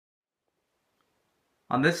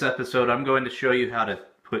On this episode, I'm going to show you how to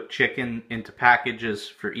put chicken into packages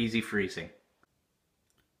for easy freezing.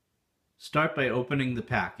 Start by opening the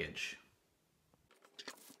package.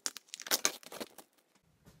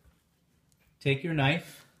 Take your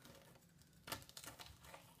knife,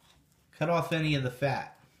 cut off any of the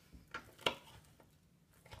fat.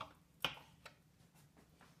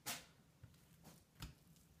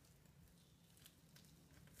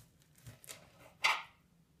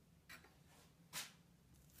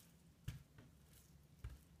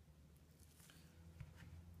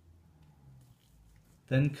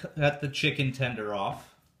 Then cut the chicken tender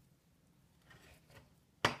off.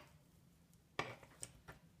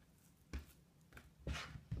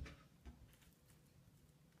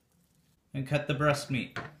 And cut the breast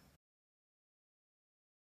meat.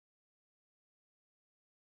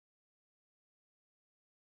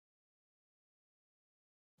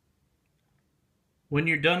 When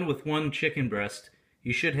you're done with one chicken breast,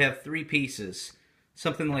 you should have 3 pieces,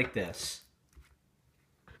 something like this.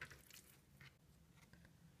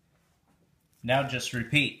 Now just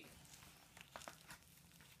repeat.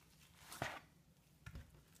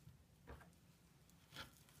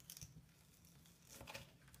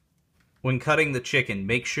 When cutting the chicken,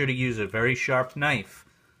 make sure to use a very sharp knife.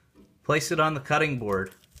 Place it on the cutting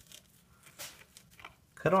board.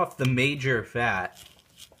 Cut off the major fat.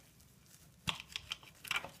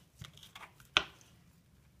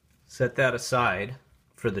 Set that aside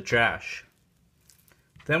for the trash.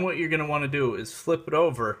 Then what you're going to want to do is flip it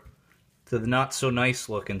over to the not so nice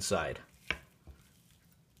look inside.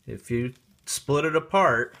 If you split it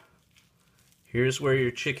apart, here's where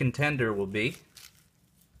your chicken tender will be.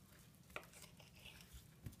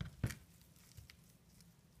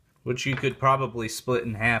 Which you could probably split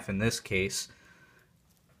in half in this case.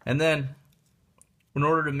 And then, in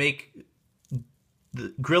order to make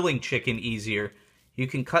the grilling chicken easier, you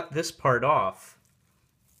can cut this part off.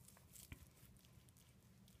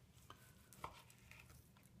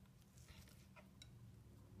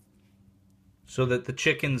 So that the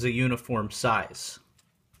chicken's a uniform size.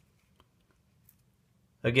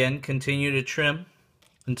 Again, continue to trim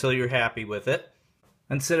until you're happy with it,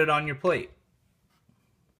 and set it on your plate.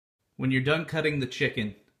 When you're done cutting the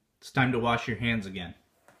chicken, it's time to wash your hands again.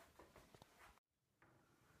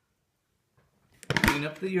 Clean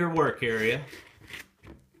up your work area.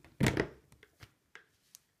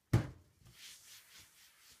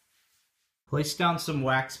 Place down some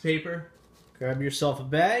wax paper, grab yourself a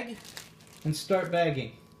bag, and start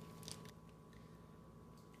bagging.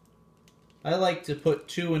 I like to put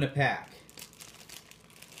 2 in a pack.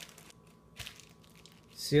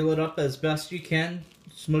 Seal it up as best you can,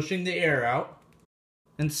 smushing the air out,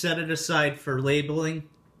 and set it aside for labeling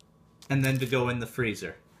and then to go in the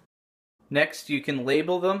freezer. Next, you can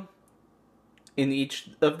label them in each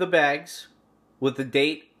of the bags with the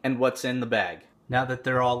date and what's in the bag. Now that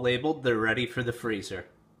they're all labeled, they're ready for the freezer.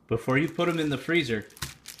 Before you put them in the freezer,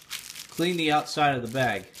 clean the outside of the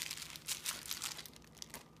bag.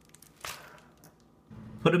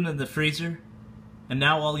 Put them in the freezer, and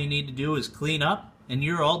now all you need to do is clean up, and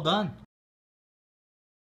you're all done.